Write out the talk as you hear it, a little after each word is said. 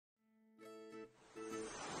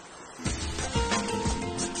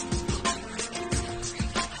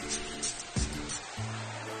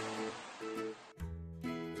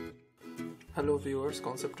Viewers,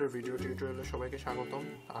 কনসেপ্টের video টিউটোরিয়ালে সবাইকে স্বাগতম।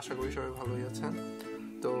 আশা করি সবাই ভালোই আছেন।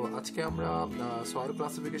 তো আজকে আমরা সয়েল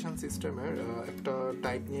ক্লাসিফিকেশন সিস্টেমের একটা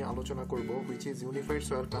টাইপ নিয়ে আলোচনা করব, which is unified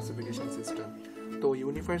soil classification system. তো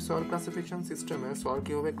ইউনিফাইড সয়েল ক্লাসিফিকেশন সিস্টেমে সয়েল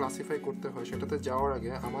কীভাবে ক্লাসিফাই করতে হয় সেটাতে যাওয়ার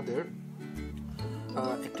আগে আমাদের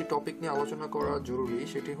একটি টপিক নিয়ে আলোচনা করা জরুরি,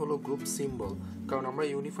 সেটি হলো গ্রুপ সিম্বল। কারণ আমরা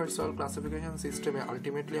ইউনিফাইড সয়েল ক্লাসিফিকেশন সিস্টেমে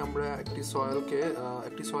আলটিমেটলি আমরা একটি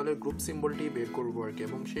সয়েলের গ্রুপ সিম্বলটি বের করবো আর কি,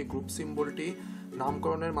 এবং সেই গ্রুপ সিম্বলটি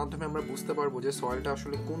নামকরণের মাধ্যমে আমরা বুঝতে পারবো যে সয়েলটা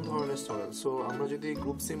আসলে কোন ধরনের সয়েল। সো আমরা যদি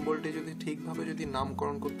গ্রুপ সিম্বলটি যদি ঠিকভাবে যদি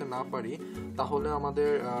নামকরণ করতে না পারি, তাহলে আমাদের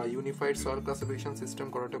ইউনিফাইড সয়েল ক্লাসিফিকেশন সিস্টেম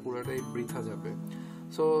করাটা পুরোটাই বৃথা যাবে।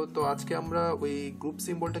 তো আজকে আমরা ওই গ্রুপ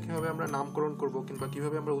সিম্বলটা কীভাবে আমরা নামকরণ করব কিংবা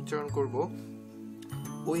কীভাবে আমরা উচ্চারণ করব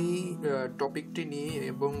ওই টপিকটি নিয়ে,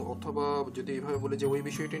 এবং অথবা যদি এইভাবে বলি যে ওই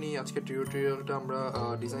বিষয়টি নিয়ে আজকে টিউটোরিয়ালটা আমরা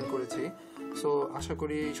ডিজাইন করেছি। সো আশা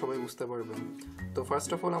করি সবাই বুঝতে পারবেন। তো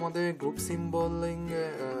ফার্স্ট অফ অল আমাদের গ্রুপ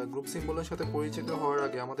সিম্বলের সাথে পরিচিত হওয়ার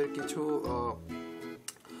আগে আমাদের কিছু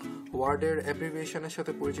ওয়ার্ডের অ্যাব্রিভিয়েশনের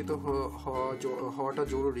সাথে পরিচিত হওয়াটা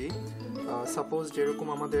জরুরি। সাপোজ যেরকম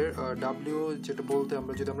আমাদের ডাব্লিউ যেটা বলতে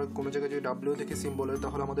আমরা কোনো জায়গায় যদি ডাব্লিউ দেখি সিম্বলের,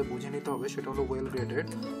 তাহলে আমাদের বুঝে নিতে হবে সেটা হলো ওয়েল গ্রেডেড।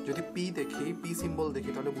 যদি পি সিম্বল দেখি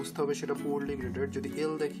তাহলে বুঝতে হবে সেটা পুয়ারলি গ্রেডেড। যদি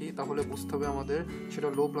এল দেখি তাহলে বুঝতে হবে আমাদের সেটা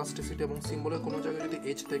লো প্লাস্টিসিটি, এবং সিম্বলের কোনো জায়গায় যদি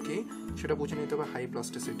এইচ দেখি সেটা বুঝে নিতে হবে হাই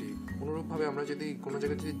প্লাস্টিসিটি। অনুরূপভাবে আমরা যদি কোনো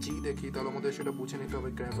জায়গায় যদি জি দেখি তাহলে আমাদের সেটা বুঝে নিতে হবে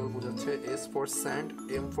গ্র্যাভেল বোঝাচ্ছে, S for sand,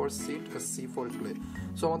 M for seed, C for clay.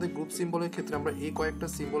 So আমাদের গ্রুপ সিম্বলের ক্ষেত্রে আমরা এই কয়েকটা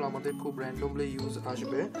সিম্বল আমাদের খুব র্যান্ডমলি ইউজ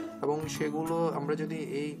আসবে, এবং সেগুলো আমরা যদি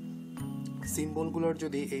এই সিম্বলগুলোর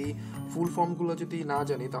যদি এই ফুল ফর্মগুলো যদি না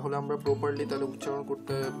জানি, তাহলে আমরা প্রপারলি তাহলে উচ্চারণ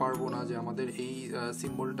করতে পারবো না যে আমাদের এই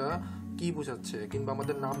সিম্বলটা কি বোঝাচ্ছে, কিংবা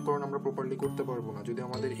আমাদের নামকরণ আমরা প্রপারলি করতে পারবো না যদি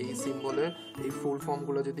আমাদের এই সিম্বলের এই ফুল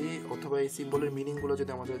ফর্মগুলো যদি অথবা এই সিম্বলের মিনিংগুলো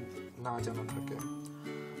যদি আমাদের না জানা থাকে।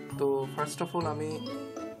 তো ফার্স্ট অফ অল আমি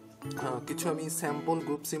স্যাম্পল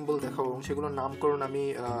গ্রুপ সিম্বল দেখাবো এবং সেগুলোর নামকরণ আমি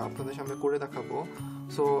আপনাদের সামনে করে দেখাবো।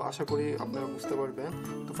 সো আশা করি আপনারা বুঝতে পারবেন।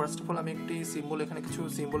 তো ফার্স্ট অফ অল আমি একটি সিম্বল, এখানে কিছু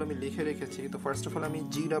সিম্বল আমি লিখে রেখেছি। তো ফার্স্ট অফ অল আমি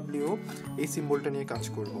GW এই সিম্বলটা নিয়ে কাজ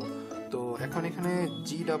করব। তো এখন এখানে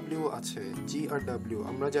GW আছে, জি আর ডাব্লিউ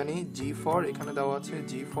আমরা জানি। জি ফর এখানে দেওয়া আছে,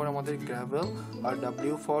 জি ফর আমাদের গ্র্যাভেল, আর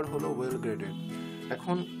ডাব্লিউ ফর হলো ওয়েল গ্রেডেড।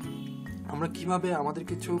 এখন আমরা কিভাবে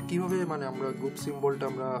আমরা গ্রুপ সিম্বলটা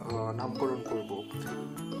আমরা নামকরণ করব।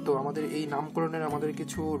 তো আমাদের এই নামকরণের আমাদের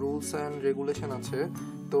কিছু রুলস অ্যান্ড রেগুলেশন আছে।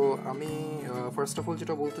 তো আমি ফার্স্ট অফ অল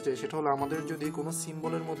যেটা বলতে চাই সেটা হলো, আমাদের যদি কোনো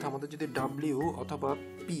সিম্বলের মধ্যে আমাদের যদি ডাব্লিউ অথবা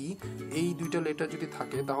পি এই দুইটা লেটার যদি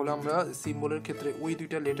থাকে, তাহলে আমরা সিম্বলের ক্ষেত্রে ওই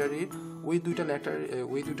দুইটা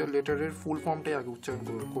লেটারের ফুল ফর্মটাই আগে উচ্চারণ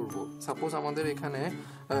করব। সাপোজ আমাদের এখানে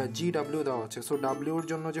GW দেওয়া আছে, সো ডাব্লিউর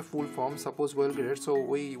জন্য যে full form suppose well grade, so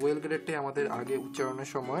ওই ওয়েল গ্রেডটাই আমাদের আগে উচ্চারণের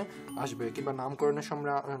সময় আসবে, কিংবা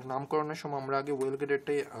নামকরণের সময় আমরা আগে ওয়েল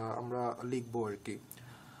গ্রেডটাই আমরা লিখবো আর কি।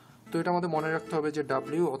 তো এটা আমাদের মনে রাখতে হবে যে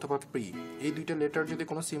ডাব্লিউ অথবা পি এই দুইটা লেটার যদি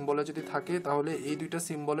কোনো সিম্বলে যদি থাকে, তাহলে এই দুইটা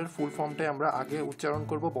সিম্বলের ফুল ফর্মটাই আমরা আগে উচ্চারণ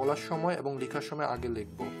করব বলার সময়, এবং লেখার সময় আগে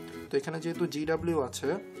লিখব। তো এখানে যেহেতু GW আছে,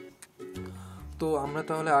 তো আমরা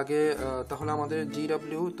তাহলে আমাদের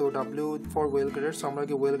GW, তো W for well grade, so আমরা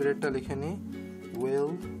আগে ওয়েল গ্রেডটা লিখে নিই, ওয়েল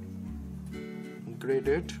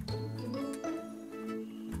গ্রেডেড।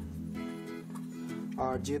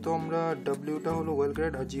 আর যেহেতু আমরা ডাব্লিউটা হলো well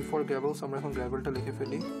grade R G for গ্র্যাভেলস, আমরা এখন গ্র্যাভেলটা লিখে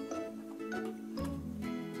ফেলি।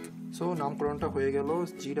 সো নামকরণটা হয়ে গেল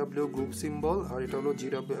GW গ্রুপ সিম্বল, আর এটা হলো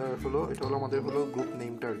এটা হলো আমাদের গ্রুপ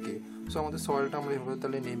নেমটা আর কি। সো আমাদের সয়েলটা আমরা এভাবে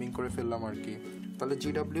তাহলে নেমিং করে ফেললাম আর কি। তাহলে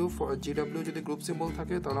GW যদি গ্রুপ সিম্বল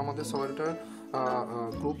থাকে, তাহলে আমাদের সয়েলটার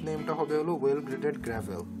গ্রুপ নেমটা হবে হলো ওয়েল গ্রেডেড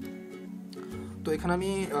গ্র্যাভেল। তো এখানে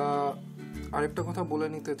আমি আরেকটা কথা বলে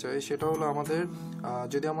নিতে চাই, সেটা হলো আমাদের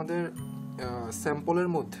যদি আমাদের স্যাম্পলের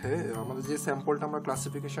মধ্যে আমাদের যে স্যাম্পলটা আমরা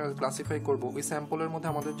ক্লাসিফাই করব, ওই স্যাম্পলের মধ্যে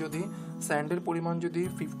আমাদের যদি স্যান্ডের পরিমাণ যদি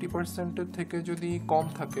 50% থেকে যদি কম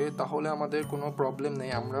থাকে, তাহলে আমাদের কোনো প্রবলেম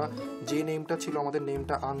নেই। আমরা যে নেমটা ছিল আমাদের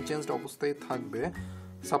নেমটা আনচেঞ্জড অবস্থায় থাকবে।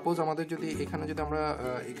 সাপোজ আমাদের যদি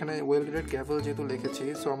এখানে ওয়েল গ্রেড গ্র্যাভেল যেহেতু লিখেছি,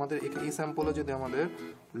 সো আমাদের এই স্যাম্পলে যদি আমাদের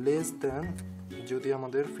লেস দেন যদি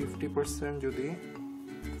আমাদের 50% যদি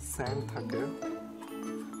স্যান্ড থাকে,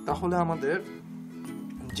 তাহলে আমাদের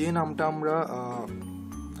যে নামটা আমরা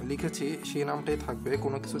লিখেছি সেই নামটাই থাকবে,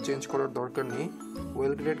 কোনো কিছু চেঞ্জ করার দরকার নেই।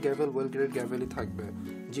 ওয়েল গ্রেড গ্র্যাভেলই থাকবে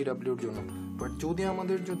GWর জন্য। বাট যদি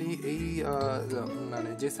আমাদের এই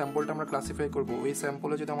যে স্যাম্পলটা আমরা ক্লাসিফাই করব, ওই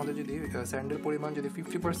স্যাম্পলে যদি আমাদের স্যান্ডের পরিমাণ যদি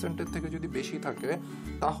 50%-এর থেকে যদি বেশি থাকে,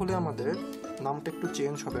 তাহলে আমাদের নামটা একটু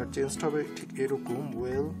চেঞ্জ হবে। আর চেঞ্জটা হবে ঠিক এরকম,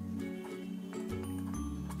 well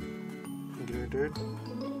graded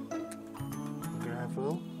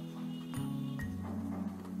gravel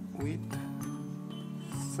with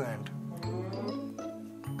sand।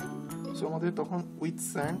 So আমাদের তখন উইথ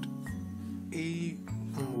স্যান্ড এই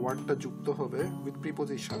ওয়ার্ডটা যুক্ত হবে উইথ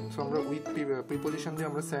প্রিপোজিশন। সো আমরা উইথ প্রিপোজিশন দিয়ে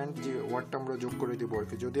আমরা স্যান্ড যে ওয়ার্ডটা আমরা যোগ করে দিব আর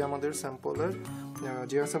কি। যদি আমাদের স্যাম্পলের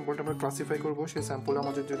যে স্যাম্পলটা আমরা ক্লাসিফাই করবো সেই স্যাম্পলে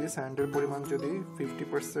আমাদের যদি স্যান্ডের পরিমাণ যদি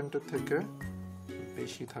 50% থেকে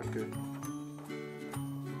বেশি থাকে।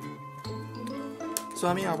 সো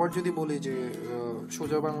আমি আবার যদি বলি যে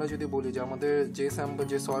সোজা বাংলা যদি বলি যে আমাদের যে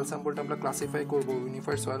সয়েল স্যাম্পলটা আমরা ক্লাসিফাই করব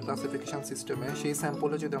ইউনিফাইড সয়েল ক্লাসিফিকেশন সিস্টেমে, সেই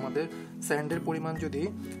স্যাম্পলে যদি আমাদের স্যান্ডের পরিমাণ যদি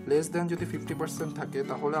লেস দ্যান যদি 50% থাকে,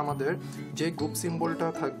 তাহলে আমাদের যে গ্রুপ সিম্বলটা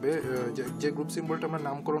থাকবে, যে গ্রুপ সিম্বলটা আমরা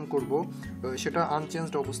নামকরণ করব সেটা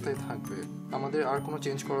আনচেঞ্জড অবস্থায় থাকবে, আমাদের আর কোনো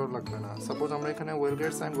চেঞ্জ করা লাগবে না। সাপোজ আমরা এখানে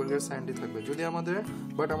ওয়েলগ্রেড স্যান্ডই থাকবে। যদি আমাদের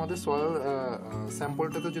আমাদের সয়েল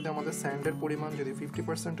স্যাম্পলটাতে যদি আমাদের স্যান্ডের পরিমাণ যদি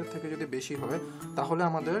 50%-এর থেকে যদি বেশি হয়, তাহলে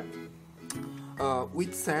আমাদের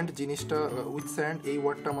উইথ স্যান্ড জিনিসটা উইথ স্যান্ড এই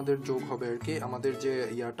ওয়ার্ডটা আমাদের যোগ হবে আর কি। আমাদের যে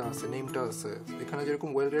ইয়াটা আছে, নেমটা আছে এখানে যেরকম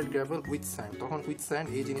ওয়েলগ্রেড গ্র্যাভেল উইথ স্যান্ড, তখন উইথ স্যান্ড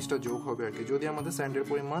এই জিনিসটা যোগ হবে আর কি। যদি আমাদের স্যান্ডের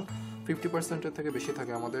পরিমাণ 50%-এর থেকে বেশি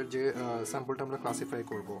থাকে আমাদের যে স্যাম্পলটা আমরা ক্লাসিফাই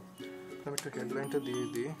করব। আমি একটা হেডলাইনটা দিয়ে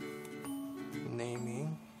দিই, নেমিং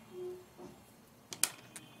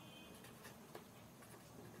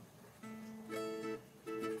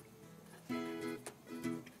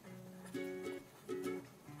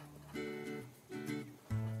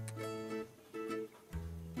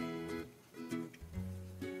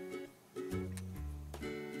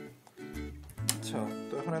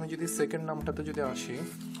তো এখন আমি যদি সেকেন্ড নামটাতে যদি আসি,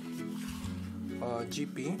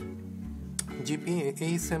 জিপি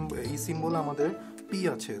এই সিম্বল আমাদের পি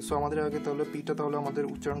আছে। সো আমাদের আগে তাহলে পিটা তাহলে আমাদের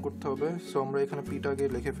উচ্চারণ করতে হবে। সো আমরা এখানে পিটা আগে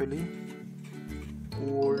লিখে ফেলি,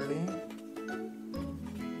 poorly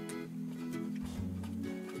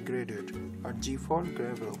graded, R G for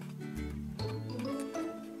gravel.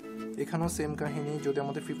 এখানেও সেম কাহিনী, যদি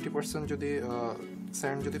আমাদের 50% যদি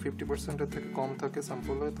স্যান্ড যদি 50%-এর থেকে কম থাকে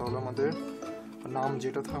স্যাম্পলে, তাহলে আমাদের নাম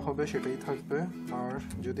যেটা হবে সেটাই থাকবে। আর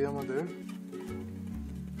যদি আমাদের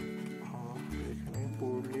এখানে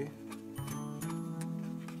poorly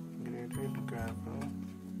graded gravel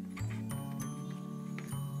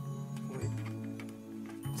with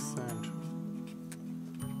sand,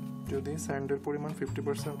 যদি স্যান্ডের পরিমাণ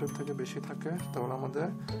 50%-এর থেকে বেশি থাকে, তাহলে আমাদের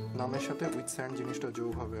নামের সাথে উইথ স্যান্ড জিনিসটা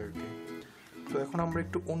যোগ হবে আর কি। তো এখন আমরা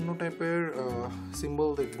একটু অন্য টাইপের সিম্বল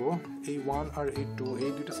দেখব। এই 1 আর এই 2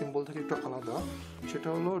 এই দুটো সিম্বল থেকে একটু আলাদা, সেটা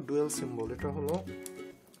হলো ডুয়েল সিম্বল। এটা হলো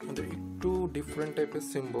আমাদের একটু ডিফারেন্ট টাইপের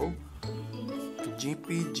সিম্বল,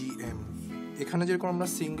 জিপিজিএম। এখানে যেরকম আমরা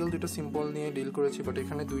সিঙ্গেল দুটো সিম্বল নিয়ে ডিল করেছি, বাট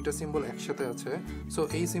এখানে দুইটা সিম্বল একসাথে আছে। সো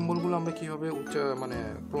এই সিম্বলগুলো আমরা কীভাবে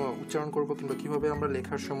উচ্চারণ করবো কিংবা কীভাবে আমরা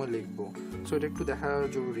লেখার সময় লিখবো, সো এটা একটু দেখা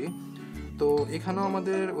জরুরি। তো এখানেও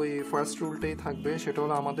আমাদের ওই ফার্স্ট রুলটাই থাকবে, সেটা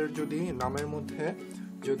হলো আমাদের যদি নামের মধ্যে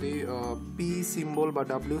যদি পি সিম্বল বা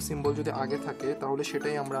ডাব্লিউ সিম্বল যদি আগে থাকে, তাহলে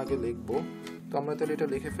সেটাই আমরা আগে লিখবো। তো আমরা তাহলে এটা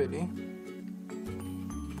লিখে ফেলি,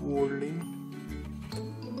 poorly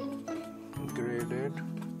graded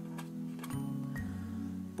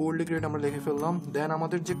আমরা লিখে ফেললাম। দেন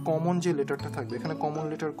আমাদের যে কমন যে লেটারটা থাকবে, এখানে কমন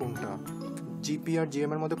লেটার কোনটা, জিপি আর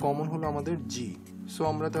জিএম এর মধ্যে কমন হলো আমাদের জি। সো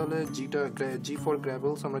আমরা তাহলে জি ফর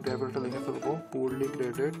গ্র্যাভেল, সো আমরা গ্র্যাভেলটা লিখে ফেলবো, poorly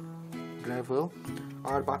graded gravel।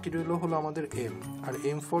 আর বাকি রইল হলো আমাদের এম, আর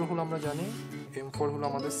এম ফর হলো আমরা জানি এম ফর হলো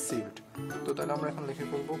আমাদের সিল্ট। তো তাহলে আমরা এখন লিখে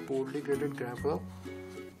ফেলবো poorly graded gravel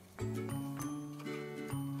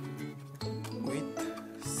with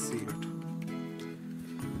silt।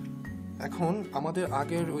 এখন আমাদের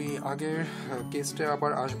আগের কেসটা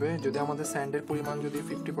আবার আসবে, যদি আমাদের স্যান্ডের পরিমাণ যদি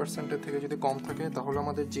 50%-এর থেকে যদি কম থাকে, তাহলে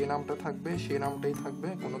আমাদের যে নামটা থাকবে সেই নামটাই থাকবে,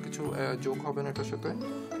 কোনো কিছু যোগ হবে না এটার সাথে।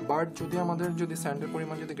 বাট যদি আমাদের স্যান্ডের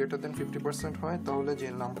পরিমাণ যদি গ্রেটার দেন 50% হয়, তাহলে যে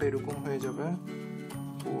নামটা এরকম হয়ে যাবে,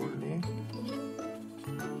 poorly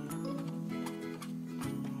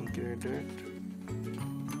graded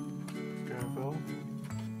gravel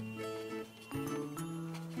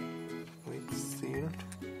with silt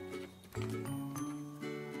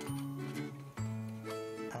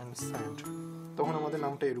and sand। তখন আমাদের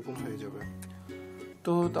নামটা এরকম হয়ে যাবে।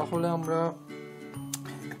 তো তাহলে আমরা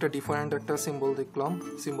একটা ডিফারেন্ট একটা সিম্বল দেখলাম,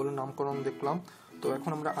 সিম্বলের নামকরণ দেখলাম। তো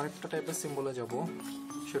এখন আমরা আরেকটা টাইপের সিম্বলে যাব,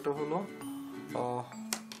 সেটা হলো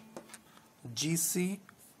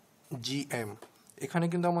জিসিজিএম। এখানে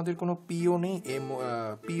কিন্তু আমাদের কোনো পিও নেই,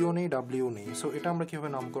 পিও নেই, ডাব্লিউ নেই। সো এটা আমরা কীভাবে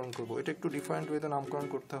নামকরণ করব, এটা একটু ডিফারেন্ট ওয়েতে নামকরণ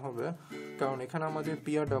করতে হবে, কারণ এখানে আমাদের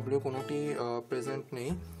পি আর ডাব্লিউ কোনোটি প্রেজেন্ট নেই।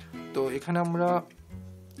 তো এখানে আমরা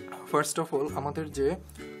ফার্স্ট অফ অল আমাদের যে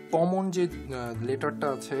কমন যে লেটারটা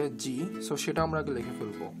আছে জি, সো সেটা আমরা আগে লিখে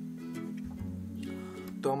ফেলবো।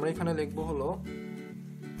 তো আমরা এখানে লিখবো হলো,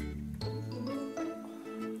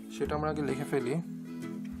 সেটা আমরা আগে লিখে ফেলি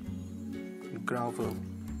গ্রাভেল।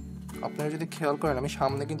 আপনারা যদি খেয়াল করেন আমি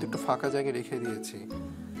সামনে কিন্তু একটু ফাঁকা জায়গায় রেখে দিয়েছি।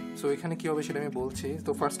 সো এখানে কী হবে সেটা আমি বলছি।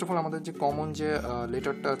 তো ফার্স্ট অফ অল আমাদের যে কমন যে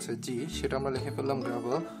লেটারটা আছে জি, সেটা আমরা লিখে ফেললাম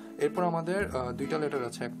গ্রাভেল। এরপর আমাদের দুইটা লেটার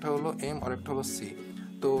আছে, একটা হলো এম আর একটা হলো সি।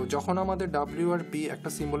 তো যখন আমাদের ডাব্লিউ আর পি একটা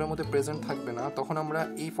সিম্বলের মধ্যে প্রেজেন্ট থাকবে না, তখন আমরা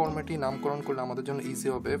এই ফরম্যাটেই নামকরণ করলে আমাদের জন্য ইজি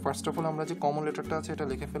হবে। ফার্স্ট অফ অল আমরা যে কমন লেটারটা আছে এটা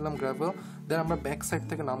লিখে ফেললাম গ্রাভেল, দেন আমরা ব্যাক সাইড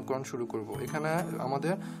থেকে নামকরণ শুরু করব। এখানে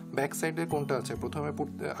আমাদের ব্যাক সাইডে কোনটা আছে, প্রথমে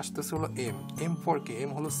পড়তে আসতেছে হলো এম। এম ফর কি,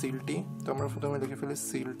 এম হলো সিলটি, তো আমরা প্রথমে লিখে ফেলি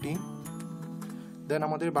সিলটি। দেন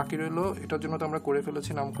আমাদের বাকি রইলো, এটার জন্য তো আমরা করে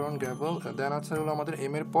ফেলেছি নামকরণ গ্রাভেল। দেন আছে হলো আমাদের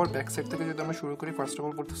এম এর পর ব্যাক সাইড থেকে যদি আমরা শুরু করি, ফার্স্ট অফ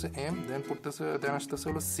অল পড়তেছে এম, দেন আসতেছে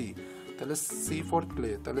হলো সি, তাহলে সি ফর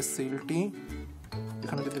ক্লে, তাহলে সিলটি।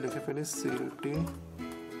 এখানে যদি লিখে ফেলি সিলটি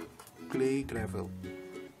ক্লে গ্রাভেল,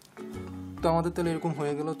 তো আমাদের তাহলে এরকম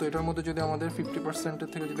হয়ে গেল। তো এটার মধ্যে যদি আমাদের 50%-এর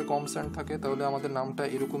থেকে যদি কম স্যান্ড থাকে তাহলে আমাদের নামটা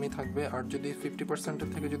এরকমই থাকবে, আর যদি 50%-এর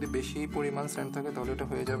থেকে যদি বেশি পরিমাণ স্যান্ড থাকে তাহলে এটা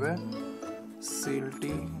হয়ে যাবে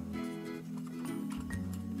silty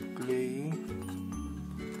clay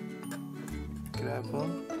gravel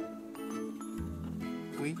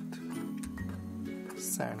with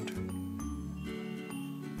sand।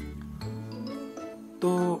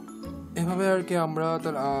 তো এভাবে আর কি আমরা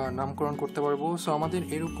তার নামকরণ করতে পারবো। সো আমাদের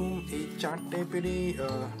এরকম এই 4 টাইপেরই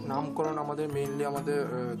নামকরণ আমাদের মেইনলি আমাদের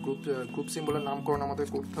গ্রুপ সিম্বলের নামকরণ আমাদের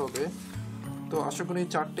করতে হবে। তো আশা করি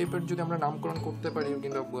 4 টাইপের যদি আমরা নামকরণ করতে পারি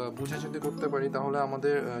কিংবা বুঝে যদি করতে পারি তাহলে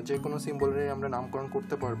আমাদের যে কোনো সিম্বলেরই আমরা নামকরণ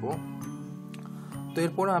করতে পারবো। তো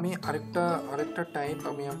এরপর আমি আরেকটা টাইপ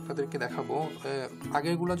আমি আপনাদেরকে দেখাবো।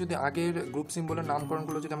 আগেরগুলো যদি আগের গ্রুপ সিম্বলের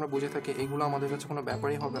নামকরণগুলো যদি আমরা বুঝে থাকি, এগুলো আমাদের কাছে কোনো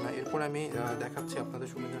ব্যাপারই হবে না। এরপর আমি দেখাচ্ছি আপনাদের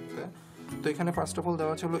সুবিধার্থে। তো এখানে ফার্স্ট অফ অল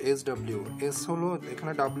দেওয়া আছে হলো এস হলো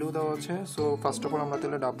এখানে ডাব্লিউ দেওয়া আছে। সো ফার্স্ট অফ অল আমরা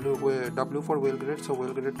তাহলে W for well grade, so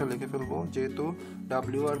well গ্রেডটা লিখে ফেলবো, যেহেতু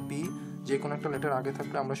ডাব্লিউ আর পি যে কোনো একটা লেটার আগে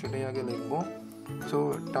থাকলে আমরা সেটাই আগে লিখবো। সো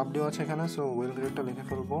ডাব্লিউ আছে এখানে, সো ওয়েল গ্রেডটা লিখে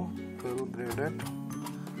ফেলবো, ওয়েল গ্রেডেড।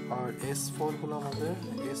 আর এস ফোর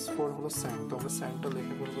হলো স্যান্ড, তো আমরা স্যান্ডটা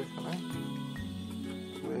লিখে ফেলবো এখানে,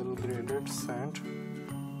 ওয়েল গ্রেডেড স্যান্ড।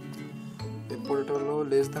 এরপর এটা হলো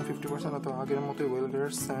লেস দ্যান 50%, অথবা আগের মতোই well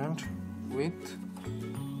graded sand with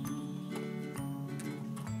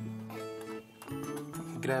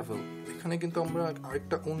gravel. এখানে কিন্তু আমরা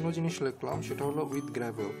আরেকটা অন্য জিনিস লিখলাম, সেটা হলো উইথ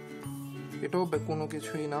গ্র্যাভেল। এটাও কোনো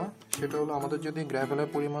কিছুই না, সেটা হলো আমাদের যদি গ্র্যাভেলের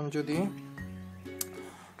পরিমাণ যদি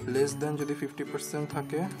লেস দেন যদি 50%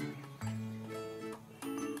 থাকে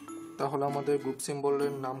তাহলে আমাদের গ্রুপ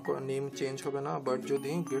সিম্বলের নেম চেঞ্জ হবে না। বাট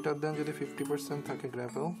যদি গ্রেটার দেন যদি 50% থাকে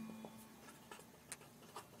গ্র্যাভেল,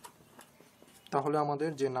 তাহলে আমাদের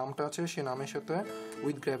যে নামটা আছে সেই নামের সাথে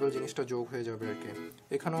উইথ গ্র্যাভেল জিনিসটা যোগ হয়ে যাবে আর কি।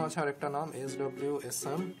 এখানেও আছে আরেকটা নাম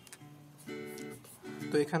SWSM,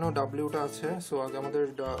 তো এখানেও ডাব্লিউটা আছে। সো আগে আমাদের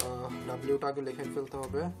ডাব্লিউটা আগে লিখে ফেলতে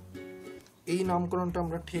হবে। এই নামকরণটা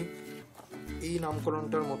আমরা ঠিক এই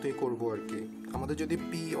নামকরণটার মতোই করবো আর কি। আমাদের যদি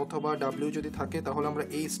পি অথবা ডাব্লিউ যদি থাকে তাহলে আমরা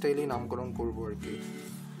এই স্টাইলেই নামকরণ করবো আর কি।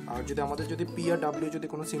 আর যদি আমাদের যদি পি আর ডাব্লিউ যদি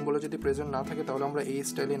কোনো সিম্বলে যদি প্রেজেন্ট না থাকে তাহলে আমরা এই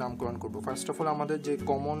স্টাইলেই নামকরণ করবো। ফার্স্ট অফ অল আমাদের যে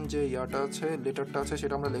কমন যে ইয়াটা আছে, লেটারটা আছে,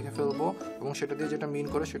 সেটা আমরা লিখে ফেলবো এবং সেটা দিয়ে যেটা মিন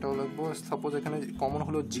করে সেটাও লিখবো। সাপোজ এখানে কমন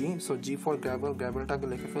হলো জি, সো জি ফর গ্র্যাভেল, গ্র্যাভেলটাকে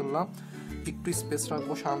লিখে ফেললাম, একটু স্পেস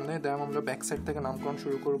রাখবো সামনে। দেন আমরা ব্যাক সাইড থেকে নামকরণ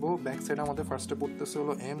শুরু করবো। ব্যাক সাইডে আমাদের ফার্স্টে পড়তেছে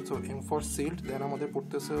হলো M, so M for silt. দেন আমাদের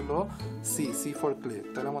পড়তেছে হলো সি ফর ক্লে,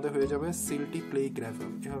 তাহলে আমাদের হয়ে যাবে সিল্টি ক্লে গ্র্যাভেল।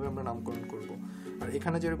 এভাবে আমরা নামকরণ করবো। আর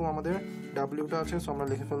এখানে যেরকম আমাদের ডাব্লিউটা আছে, সো আমরা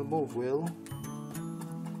লিখে ফেলবো ওয়েল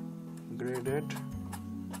গ্রেডেড।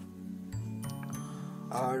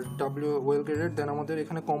 আর ডাব্লিউ ওয়েল গ্রেডেড। দেন আমাদের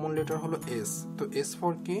এখানে কমন লেটার হলো এস, তো এস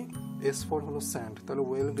ফর কি, এস ফর হলো স্যান্ড, তাহলে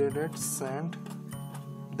ওয়েল গ্রেডেড স্যান্ড।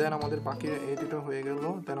 দেন আমাদের বাকি এই দুটো হয়ে গেল।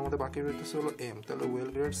 দেন আমাদের বাকি রইতেছে হলো এম, তাহলে well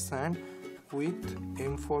grade sand with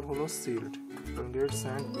M for হলো sealed, well grade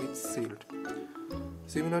sand with sealed.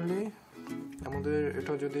 Similarly আমাদের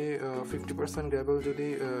এটা যদি 50% গ্র্যাভেল, যদি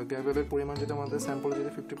গ্র্যাভেলের পরিমাণ যদি আমাদের স্যাম্পলে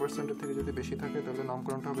যদি 50%-এর থেকে যদি বেশি থাকে তাহলে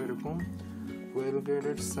নামকরণটা হবে এরকম, well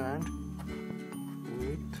graded sand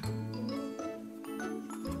with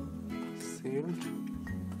sealed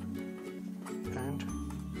and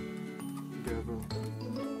gravel.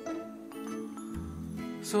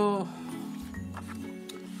 So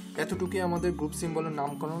এতটুকুই আমাদের গ্রুপ সিম্বলের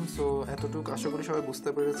নামকরণ। সো এতটুকু আশা করি সবাই বুঝতে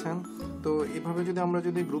পেরেছেন। তো এইভাবে যদি আমরা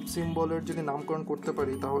যদি গ্রুপ সিম্বলের যদি নামকরণ করতে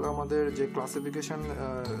পারি তাহলে আমাদের যে ক্লাসিফিকেশন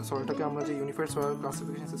সয়েলটাকে আমরা যে ইউনিফাইড সয়েল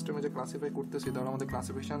ক্লাসিফিকেশন সিস্টেমে যে ক্লাসিফাই করতেছি তাহলে আমাদের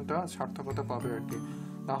ক্লাসিফিকেশনটা সার্থকতা পাবে আর কি।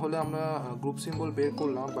 তাহলে আমরা গ্রুপ সিম্বল বের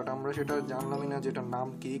করলাম, বাট আমরা সেটা জানলামই না যেটার নাম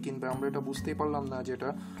কি, কিংবা আমরা এটা বুঝতেই পারলাম না যেটা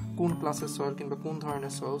কোন ক্লাসের সয়েল কিংবা কোন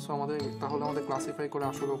ধরনের সয়েল। সো তাহলে আমাদের ক্লাসিফাই করে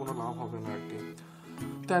আসলে কোনো লাভ হবে না আর কি।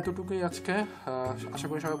 তো এতটুকুই আজকে, আশা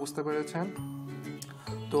করি সবাই বুঝতে পেরেছেন।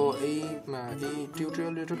 তো এই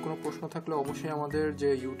টিউটোরিয়াল রিলেটেড কোনো প্রশ্ন থাকলে অবশ্যই আমাদের যে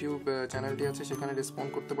ইউটিউব চ্যানেলটি আছে সেখানে রেসপন্ড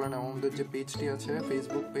করতে পারেন, আমাদের যে পেজটি আছে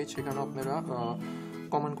ফেসবুক পেজ সেখানেও আপনারা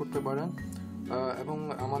কমেন্ট করতে পারেন, এবং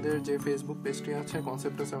আমাদের যে ফেসবুক পেজটি আছে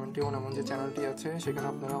কনসেপ্টা 71 এমন যে চ্যানেলটি আছে সেখানে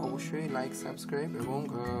আপনারা অবশ্যই লাইক, সাবস্ক্রাইব এবং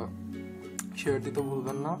শেয়ার দিতে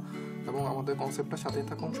ভুলবেন না, এবং আমাদের কনসেপ্টটার সাথেই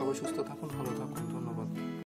থাকুন। সবাই সুস্থ থাকুন, ভালো থাকুন, ধন্যবাদ।